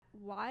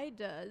why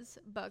does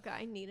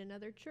Buckeye need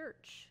another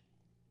church?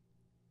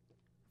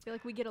 I feel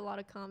like we get a lot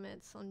of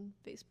comments on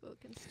Facebook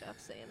and stuff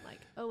saying like,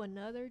 oh,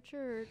 another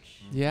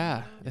church.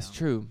 Yeah, that's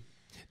true.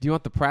 Do you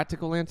want the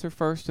practical answer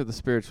first or the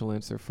spiritual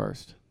answer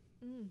first?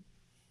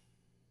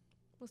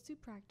 Let's do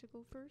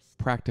practical first.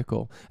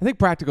 Practical. I think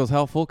practical is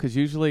helpful because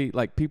usually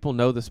like people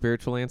know the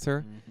spiritual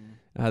answer.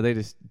 They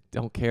just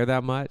don't care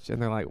that much.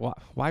 And they're like,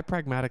 why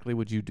pragmatically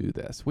would you do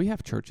this? We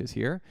have churches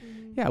here.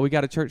 Yeah, we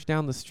got a church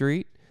down the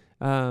street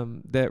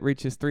that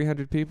reaches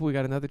 300 people. We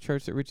got another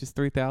church that reaches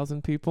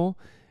 3,000 people.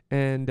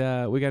 And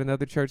we got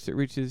another church that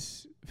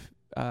reaches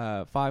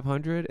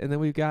 500. And then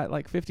we've got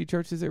like 50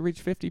 churches that reach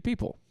 50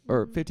 people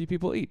or 50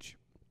 people each.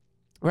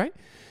 Right?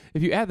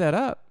 If you add that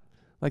up,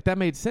 like that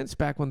made sense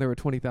back when there were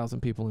 20,000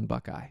 people in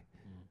Buckeye.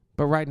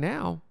 But right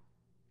now,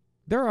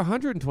 there are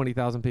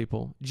 120,000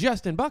 people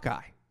just in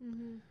Buckeye.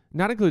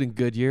 Not including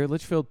Goodyear,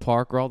 Litchfield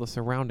Park, or all the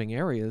surrounding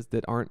areas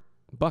that aren't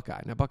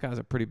Buckeye. Now, Buckeye's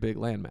a pretty big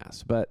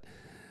landmass, but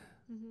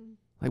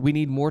like we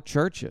need more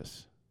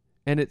churches.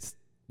 And it's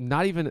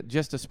not even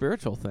just a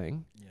spiritual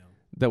thing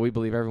that we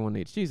believe everyone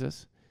needs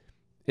Jesus.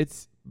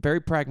 It's very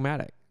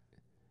pragmatic.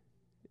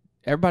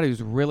 Everybody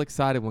was real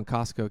excited when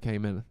Costco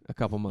came in a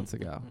couple months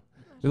ago.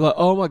 They're like,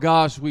 oh my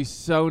gosh, we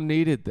so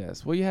needed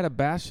this. Well, you had a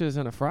Bashas'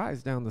 and a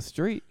Fry's down the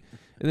street.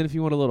 And then if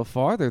you went a little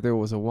farther, there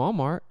was a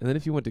Walmart. And then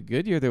if you went to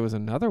Goodyear, there was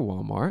another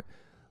Walmart.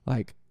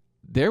 Like,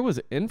 there was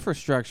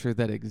infrastructure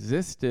that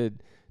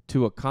existed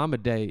to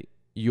accommodate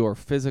your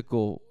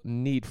physical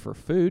need for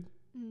food.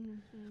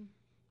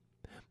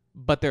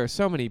 But there are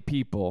so many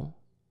people,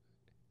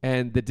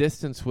 and the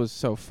distance was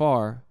so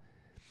far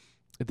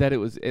that it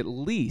was at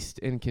least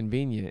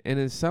inconvenient and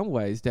in some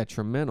ways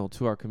detrimental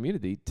to our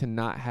community to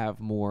not have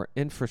more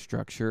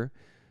infrastructure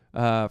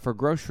for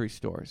grocery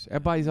stores.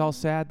 Everybody's all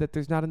sad that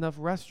there's not enough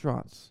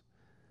restaurants.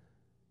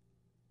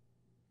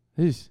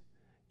 You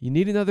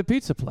need another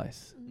pizza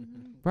place,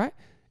 right?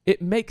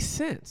 It makes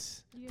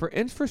sense for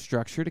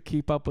infrastructure to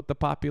keep up with the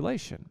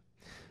population.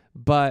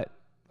 But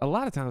a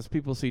lot of times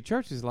people see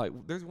churches like,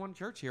 there's one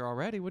church here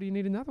already. What do you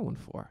need another one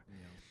for?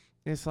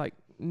 And it's like,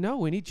 no,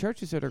 we need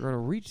churches that are going to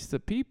reach the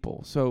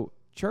people. So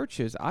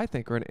churches, I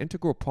think, are an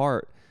integral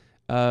part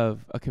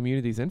of a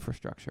community's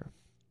infrastructure.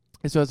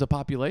 And so as the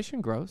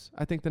population grows,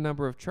 I think the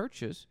number of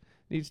churches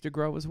needs to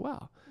grow as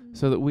well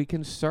so that we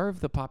can serve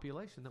the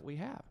population that we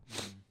have.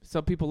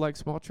 Some people like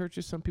small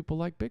churches. Some people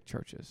like big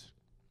churches.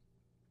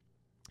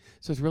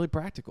 So it's really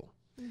practical.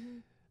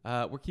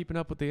 We're keeping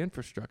up with the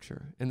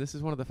infrastructure. And this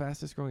is one of the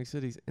fastest growing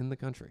cities in the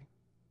country.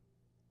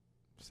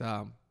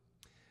 So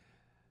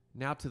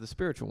now to the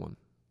spiritual one.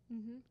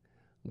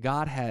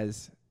 God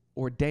has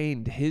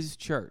ordained his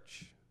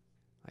church.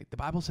 Like the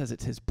Bible says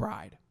it's his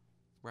bride,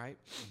 right?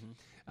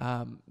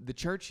 The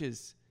church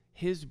is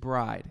his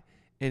bride,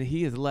 and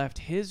he has left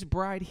his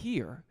bride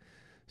here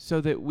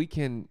so that we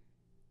can,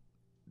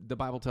 the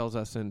Bible tells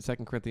us in 2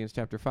 Corinthians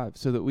chapter 5,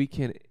 so that we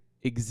can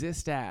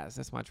exist as,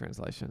 that's my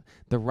translation,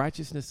 the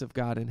righteousness of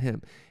God in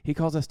him. He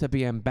calls us to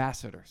be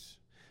ambassadors,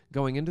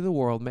 going into the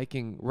world,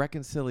 making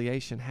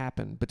reconciliation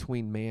happen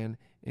between man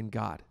and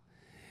God.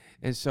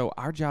 And so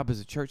our job as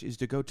a church is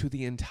to go to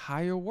the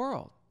entire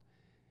world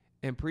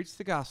and preach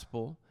the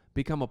gospel,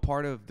 become a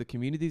part of the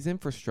community's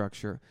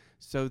infrastructure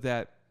so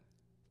that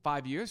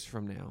 5 years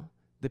from now,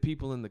 the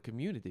people in the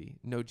community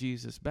know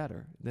Jesus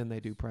better than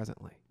they do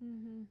presently.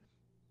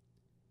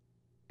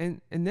 And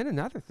then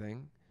another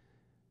thing,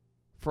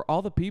 for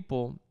all the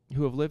people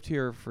who have lived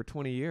here for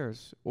 20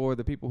 years or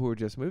the people who are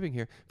just moving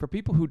here, for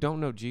people who don't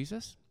know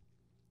Jesus,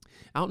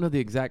 I don't know the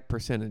exact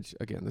percentage.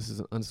 Again, this is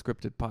an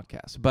unscripted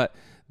podcast, but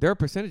there are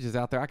percentages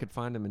out there. I could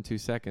find them in 2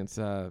 seconds.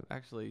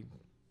 Actually,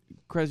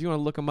 Chris, you want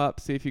to look them up,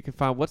 see if you can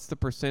find what's the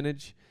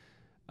percentage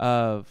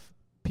of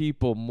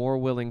people more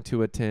willing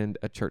to attend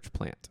a church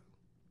plant.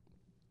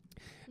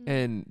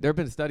 And there have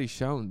been studies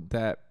shown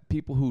that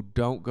people who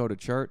don't go to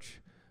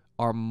church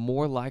are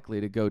more likely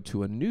to go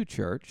to a new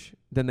church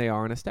than they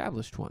are an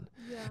established one.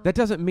 That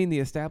doesn't mean the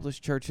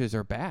established churches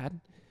are bad.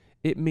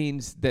 It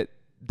means that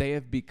they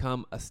have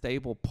become a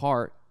stable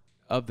part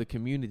of the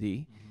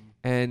community,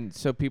 and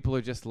so people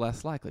are just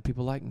less likely.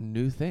 People like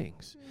new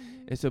things.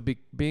 And so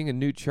being a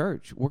new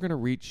church, we're going to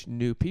reach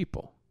new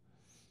people,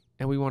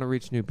 and we want to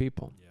reach new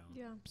people.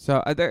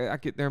 So there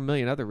are a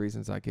million other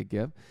reasons I could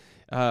give.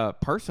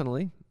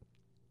 Personally,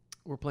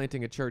 we're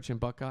planting a church in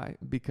Buckeye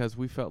because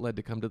we felt led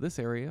to come to this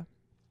area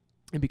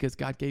and because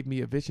God gave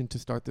me a vision to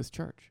start this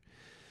church.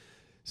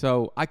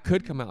 So I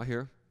could come out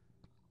here,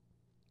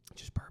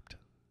 just burped.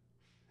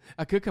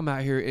 I could come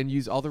out here and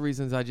use all the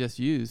reasons I just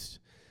used,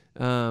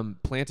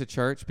 plant a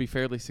church, be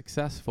fairly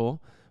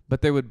successful,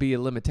 but there would be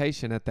a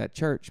limitation at that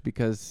church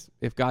because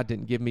if God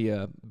didn't give me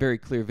a very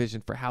clear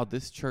vision for how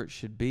this church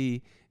should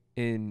be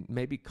in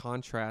maybe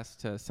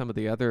contrast to some of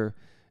the other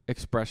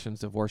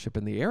expressions of worship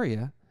in the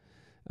area,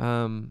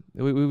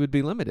 we would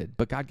be limited.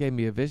 But God gave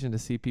me a vision to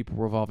see people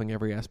revolving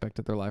every aspect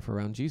of their life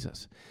around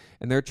Jesus.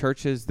 And there are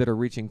churches that are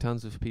reaching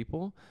tons of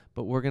people,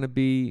 but we're going to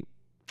be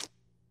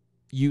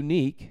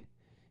unique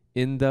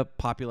in the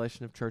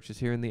population of churches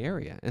here in the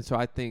area. And so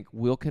I think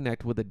we'll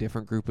connect with a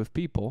different group of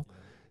people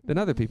than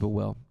other people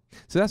will.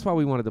 So that's why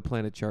we wanted to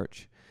plant a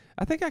church.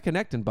 I think I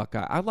connect in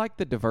Buckeye. I like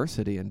the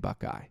diversity in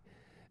Buckeye.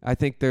 I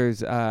think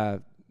there's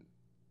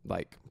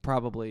like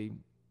probably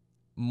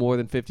more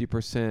than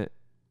 50%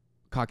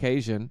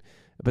 Caucasian,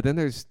 but then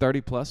there's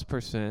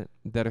 30+%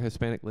 that are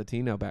Hispanic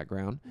Latino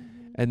background.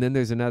 And then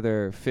there's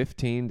another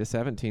 15 to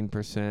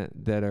 17%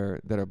 that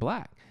are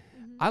black.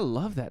 I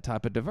love that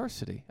type of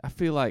diversity. I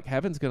feel like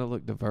heaven's going to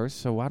look diverse,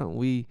 so why don't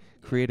we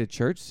create a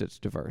church that's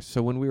diverse?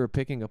 So when we were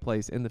picking a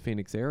place in the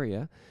Phoenix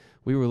area,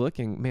 we were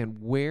looking, man,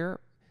 where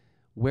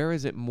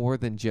is it more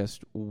than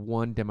just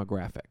one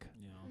demographic?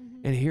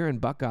 And here in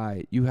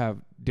Buckeye, you have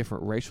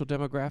different racial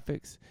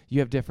demographics. You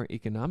have different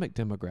economic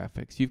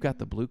demographics. You've got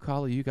the blue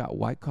collar. You got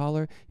white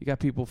collar. You got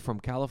people from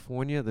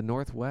California, the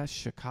Northwest,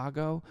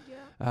 Chicago,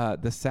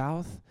 the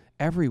South,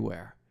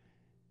 everywhere.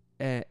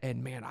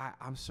 And man,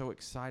 I'm so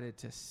excited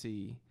to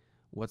see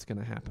what's going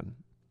to happen.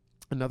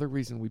 Another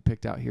reason we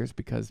picked out here is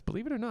because,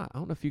 believe it or not, I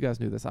don't know if you guys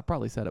knew this. I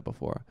probably said it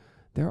before.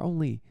 There are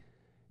only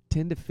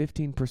 10 to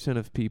 15%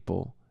 of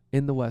people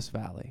in the West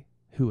Valley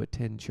who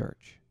attend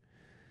church.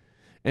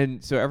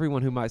 And so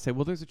everyone who might say,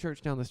 well, there's a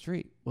church down the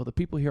street. Well, the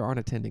people here aren't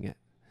attending it.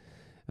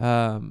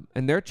 And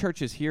there are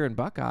churches here in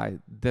Buckeye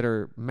that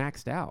are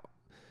maxed out.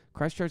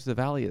 Christ Church of the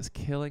Valley is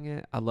killing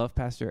it. I love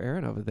Pastor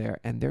Aaron over there,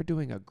 and they're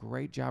doing a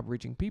great job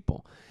reaching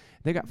people.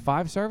 They got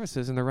 5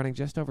 services, and they're running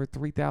just over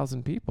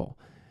 3,000 people.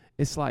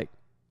 It's like,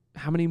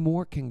 how many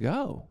more can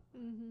go?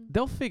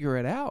 They'll figure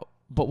it out.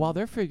 But while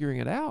they're figuring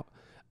it out,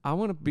 I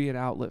want to be an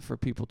outlet for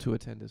people to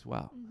attend as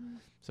well.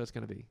 So it's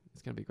going to be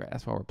great.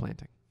 That's why we're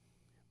planting.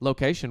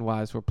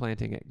 Location-wise, we're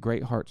planting at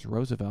Great Hearts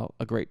Roosevelt,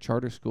 a great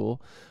charter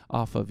school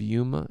off of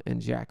Yuma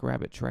and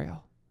Jackrabbit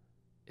Trail.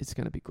 It's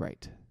going to be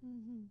great.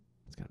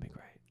 It's going to be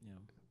great. Yeah.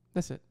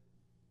 That's it.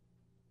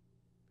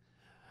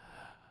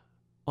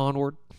 Onward.